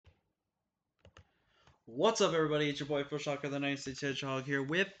What's up, everybody? It's your boy Fishhawker, the United States Hedgehog here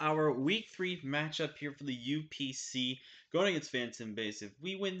with our Week 3 matchup here for the UPC going against Phantom Base. If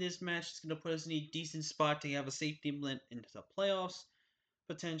we win this match, it's going to put us in a decent spot to have a safety blend into the playoffs,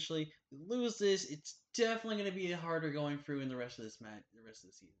 potentially. If we lose this, it's definitely going to be harder going through in the rest of this match, the rest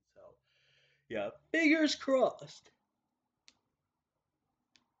of the season. So, yeah, fingers crossed.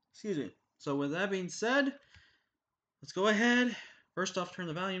 Excuse me. So, with that being said, let's go ahead. First off, turn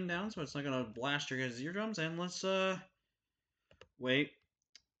the volume down so it's not going to blast your guys' eardrums, and let's, wait.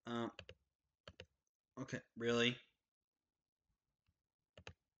 Okay, really?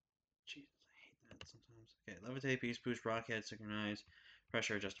 Jesus, I hate that sometimes. Okay, levitate, peace boost, rocket, synchronize,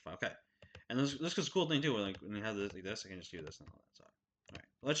 pressure, justify. Okay, and this is a cool thing too. Like when you have this like this, I can just do this and all that. So, all right,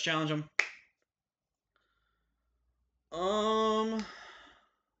 let's challenge them.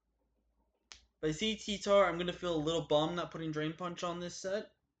 If I see T-Tar, I'm gonna feel a little bummed not putting Drain Punch on this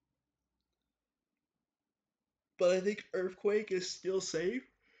set. But I think Earthquake is still safe.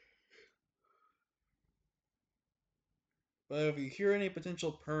 But if you hear any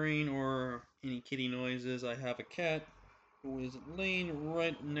potential purring or any kitty noises, I have a cat who is laying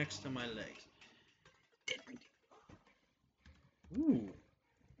right next to my legs. Ooh.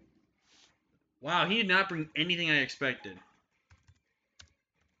 Wow, he did not bring anything I expected.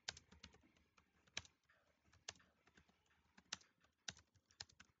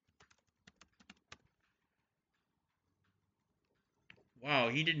 Wow,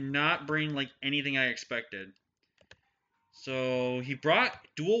 he did not bring, like, anything I expected. So, he brought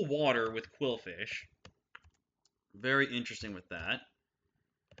dual water with Quillfish. Very interesting with that.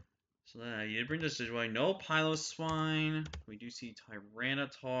 So, he did bring this way. No Piloswine. We do see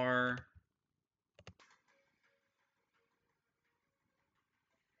Tyranitar.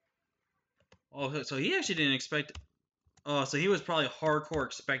 Oh, so he actually didn't expect... Oh, so he was probably hardcore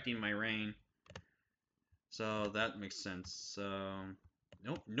expecting my rain. So, that makes sense. So...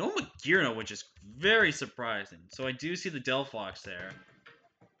 No Magirna, which is very surprising. So I do see the Delphox there.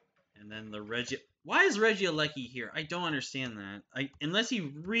 And then the Why is Regieleki here? I don't understand that. Unless he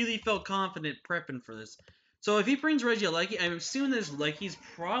really felt confident prepping for this. So if he brings Regieleki, I'm assuming this Leki's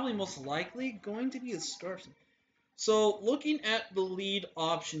probably most likely going to be a Scarf. So looking at the lead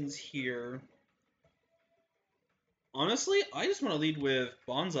options here, honestly, I just want to lead with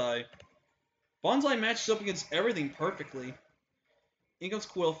Bonsai. Bonsai matches up against everything perfectly. In comes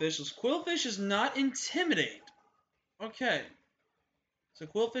Quillfish. So Quillfish is not Intimidate. Okay. So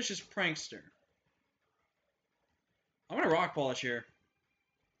Quillfish is Prankster. I'm going to Rock Polish here.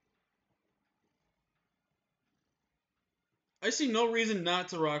 I see no reason not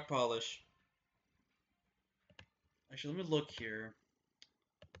to Rock Polish. Actually, let me look here.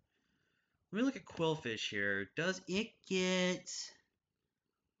 Let me look at Quillfish here. Does it get...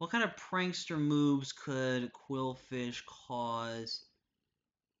 What kind of prankster moves could Quillfish cause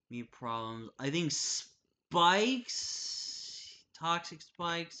me problems? I think spikes? Toxic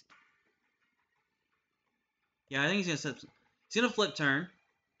spikes? Yeah, I think he's gonna flip turn.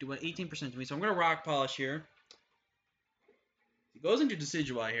 Do an 18% to me, so I'm gonna Rock Polish here. He goes into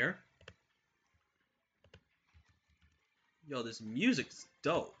Decidueye here. Yo, this music's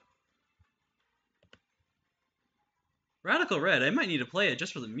dope. Radical Red, I might need to play it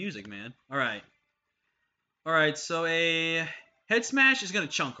just for the music, man. Alright. Alright, so a Head Smash is going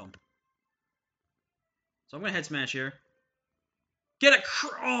to chunk him. So I'm going to Head Smash here. Get a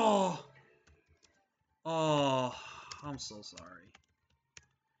Oh! Oh, I'm so sorry.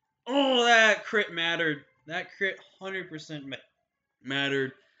 Oh, that crit mattered. That crit 100%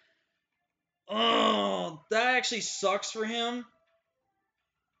 mattered. Oh, that actually sucks for him.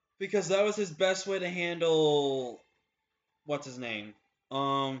 Because that was his best way to handle... What's his name?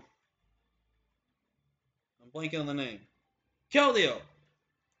 I'm blanking on the name. Keldeo!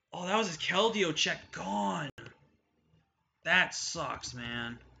 Oh, that was his Keldeo check gone. That sucks,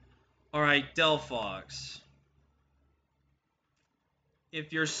 man. Alright, Delphox.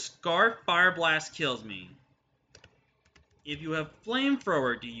 If your Scarf Fire Blast kills me. If you have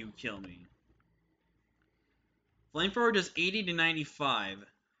Flamethrower, do you kill me? Flamethrower does 80 to 95.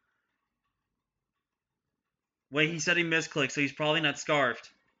 Wait, he said he misclicked, so he's probably not Scarfed.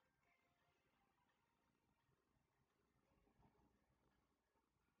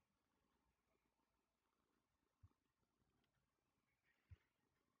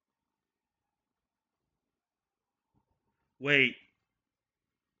 Wait.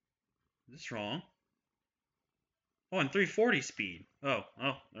 Is this wrong? Oh, and 340 speed. Oh,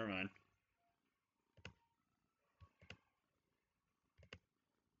 never mind.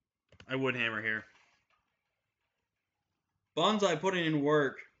 I would hammer here. Bonsai putting in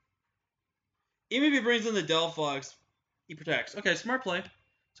work. Even if he brings in the Delphox, he protects. Okay, smart play.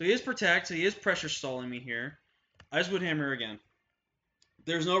 So he is protect, so he is pressure stalling me here. I just would hammer again.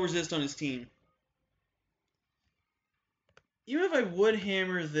 There's no resist on his team. Even if I would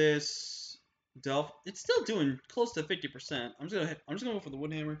hammer this Delph, it's still doing close to 50%. I'm just gonna go for the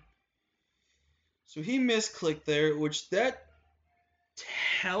wood hammer. So he misclicked there, which that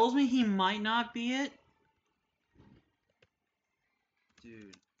tells me he might not be it.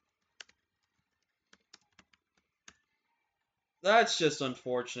 Dude. That's just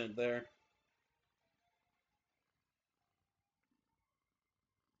unfortunate there.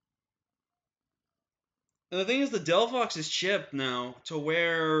 And the thing is, the Delphox is chipped now to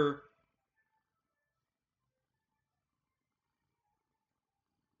where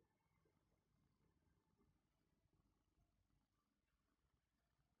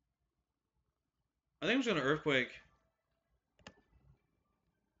I think I'm just gonna Earthquake.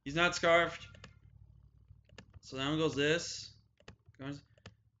 He's not scarfed. So down goes this.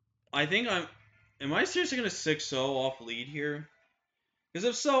 I think I'm... Am I seriously gonna 6-0 off lead here? Because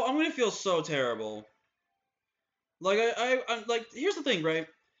if so, I'm gonna feel so terrible. Like, I'm like, here's the thing, right?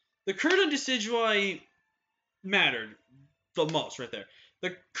 The crit on Decidueye mattered the most right there.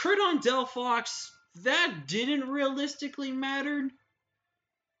 The crit on Delphox, that didn't realistically matter.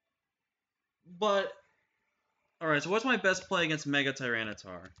 But, alright, so what's my best play against Mega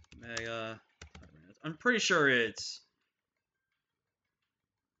Tyranitar? I'm pretty sure it's...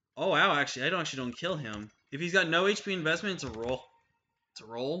 Oh, wow, actually, I don't kill him. If he's got no HP investment, it's a roll. It's a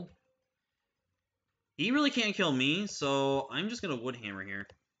roll. He really can't kill me, so I'm just gonna Wood Hammer here.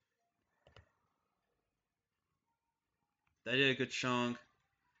 That did a good chunk.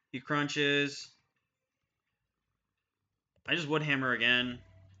 He crunches. I just Wood Hammer again.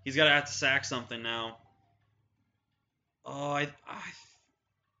 He's gotta have to sack something now. Oh, I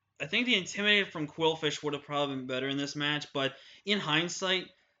think the Intimidate from Quillfish would have probably been better in this match, but in hindsight,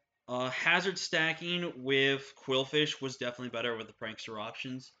 Hazard stacking with Quillfish was definitely better with the Prankster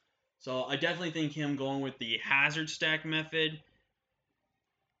options. So I definitely think him going with the Hazard stack method,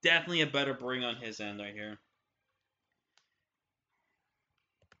 definitely a better bring on his end right here.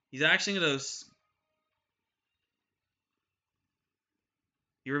 He's actually going to...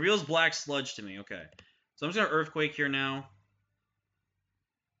 He reveals Black Sludge to me, okay. So I'm just going to Earthquake here now.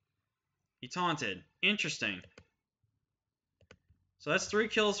 He taunted. Interesting. So that's 3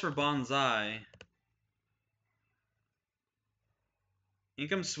 kills for BONSAI. In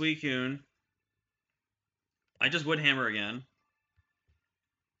comes Suicune. I just Wood Hammer again.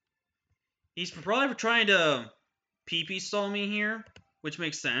 He's probably trying to PP stall me here, which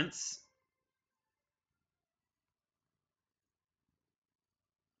makes sense.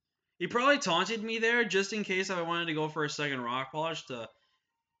 He probably taunted me there just in case I wanted to go for a second Rock Polish to...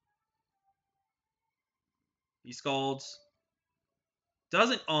 He scalds.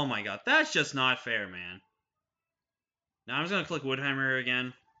 Doesn't... Oh my god, that's just not fair, man. Now I'm just going to click Woodhammer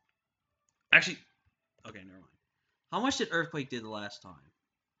again. Actually... Okay, never mind. How much did Earthquake do the last time?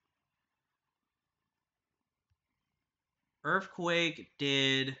 Earthquake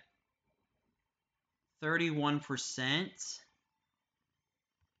did 31%.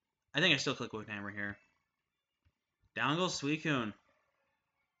 I think I still click Woodhammer here. Down goes Suicune.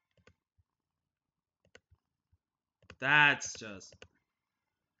 That's just...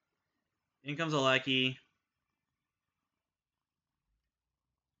 In comes Aleki.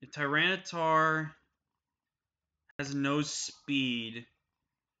 The Tyranitar has no speed.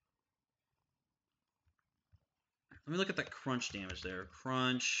 Let me look at that crunch damage there.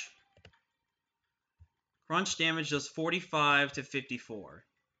 Crunch damage does 45 to 54.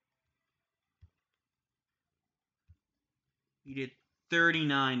 He did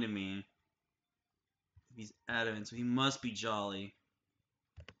 39 to me. He's adamant, so he must be jolly.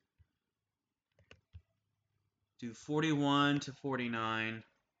 Do 41 to 49.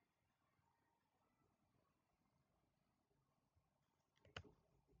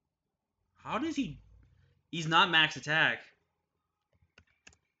 How does he... He's not max attack.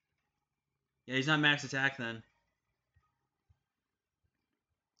 Yeah, he's not max attack then.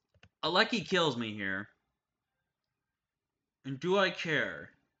 Aleki kills me here. And do I care?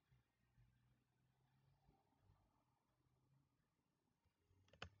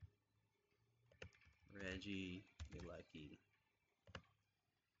 Reggie, Aleki.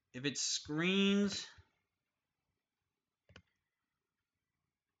 If it screens...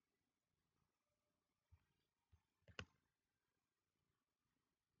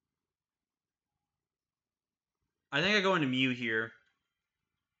 I think I go into Mew here.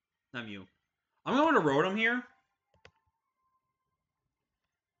 Not Mew. I'm going to Rotom here.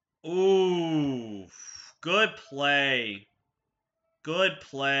 Ooh. Good play. Good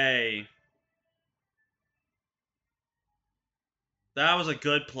play. That was a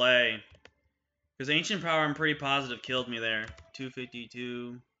good play. Because Ancient Power, I'm pretty positive, killed me there.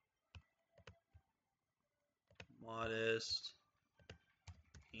 252. Modest.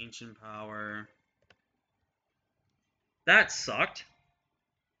 Ancient Power. That sucked.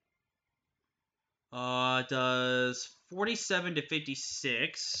 Does 47 to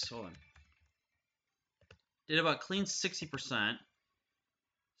 56. Hold on. Did about clean 60%.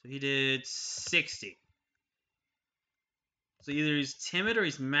 So he did 60. So either he's timid or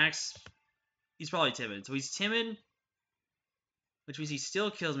he's max. He's probably timid. So he's timid, which means he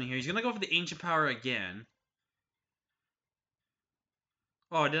still kills me here. He's gonna go for the Ancient Power again.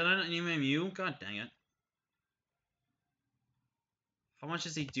 Oh, did I not name him you? God dang it. How much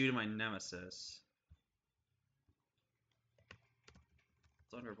does he do to my Nemesis?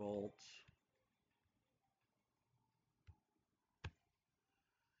 Thunderbolt.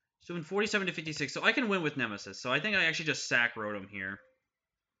 So in 47 to 56. So I can win with Nemesis. So I think I actually just sack Rotom here.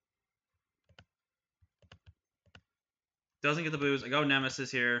 Doesn't get the boost. I go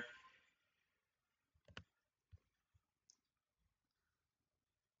Nemesis here.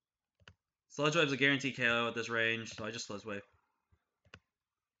 Sludge Wave's a guaranteed KO at this range, so I just Sludge Wave.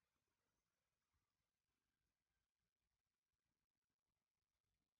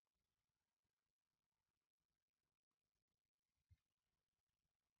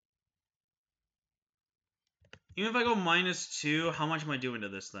 Even if I go -2, how much am I doing to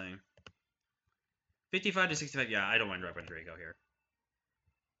this thing? 55 to 65. Yeah, I don't mind dropping Draco here.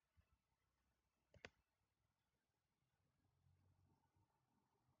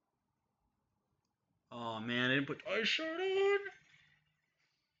 Oh man, I didn't put Ice Shard on.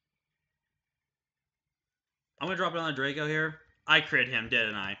 I'm gonna drop it on the Draco here. I crit him,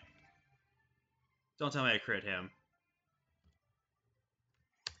 didn't I? Don't tell me I crit him.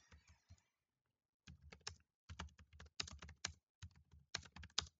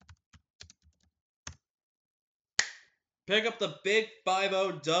 Pick up the big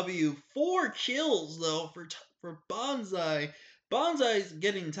 5-0 W. 4 kills though for Bonsai. Bonsai's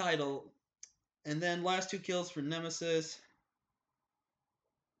getting title. And then last 2 kills for Nemesis.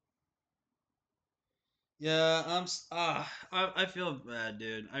 Yeah, I feel bad,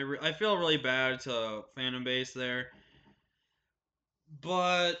 dude. I feel really bad to fandom base there.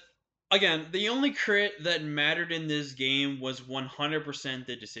 But again, the only crit that mattered in this game was 100%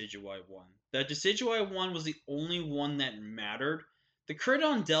 the Decidueye one. That Decidueye one was the only one that mattered. The crit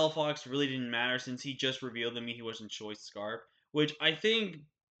on Delphox really didn't matter since he just revealed to me he wasn't Choice Scarf, which I think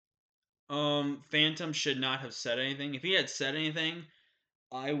Phantom should not have said anything. If he had said anything,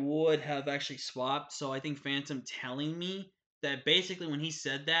 I would have actually swapped. So I think Phantom telling me that basically when he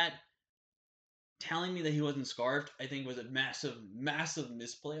said that, telling me that he wasn't scarfed, I think was a massive, massive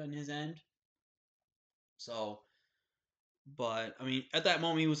misplay on his end. So, but I mean, at that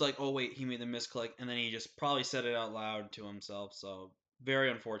moment he was like, "Oh wait, he made the misclick," and then he just probably said it out loud to himself. So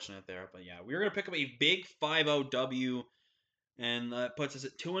very unfortunate there. But yeah, we're gonna pick up a big 5-0 W. And that puts us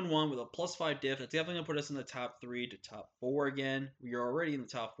at 2-1 with a +5 diff. That's definitely going to put us in the top 3 to top 4 again. We are already in the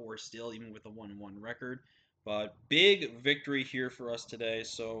top 4 still, even with a 1-1 record. But big victory here for us today.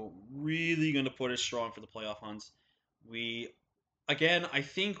 So really going to put us strong for the playoff hunts. Again, I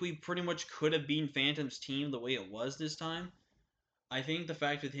think we pretty much could have beaten Phantom's team the way it was this time. I think the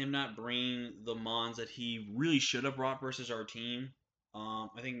fact with him not bringing the Mons that he really should have brought versus our team, I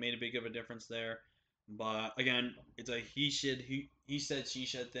think made a big of a difference there. But again, it's a he said she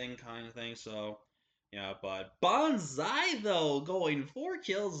said thing kind of thing. So yeah, but Bonsai though going 4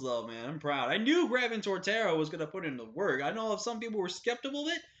 kills though, man, I'm proud. I knew Graven Torterra was gonna put in the work. I know if some people were skeptical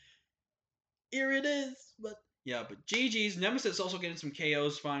of it, here it is. But yeah, but GG's. Nemesis also getting some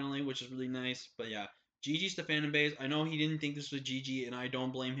KOs finally, which is really nice. But yeah, GG's to Phantom Base. I know he didn't think this was GG, and I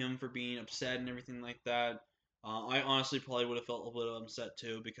don't blame him for being upset and everything like that. I honestly probably would have felt a little upset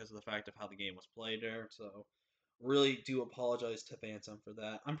too because of the fact of how the game was played there. So really do apologize to Phantom for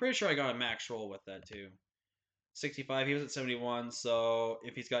that. I'm pretty sure I got a max roll with that too. 65. He was at 71. So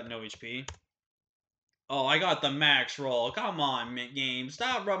if he's got no HP. Oh, I got the max roll. Come on, game.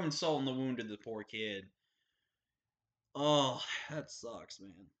 Stop rubbing salt in the wound to the poor kid. Oh, that sucks,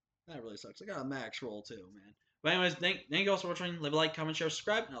 man. That really sucks. I got a max roll too, man. But anyways, thank you all for watching. Leave a like, comment, share,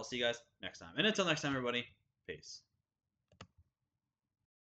 subscribe, and I'll see you guys next time. And until next time, everybody, peace.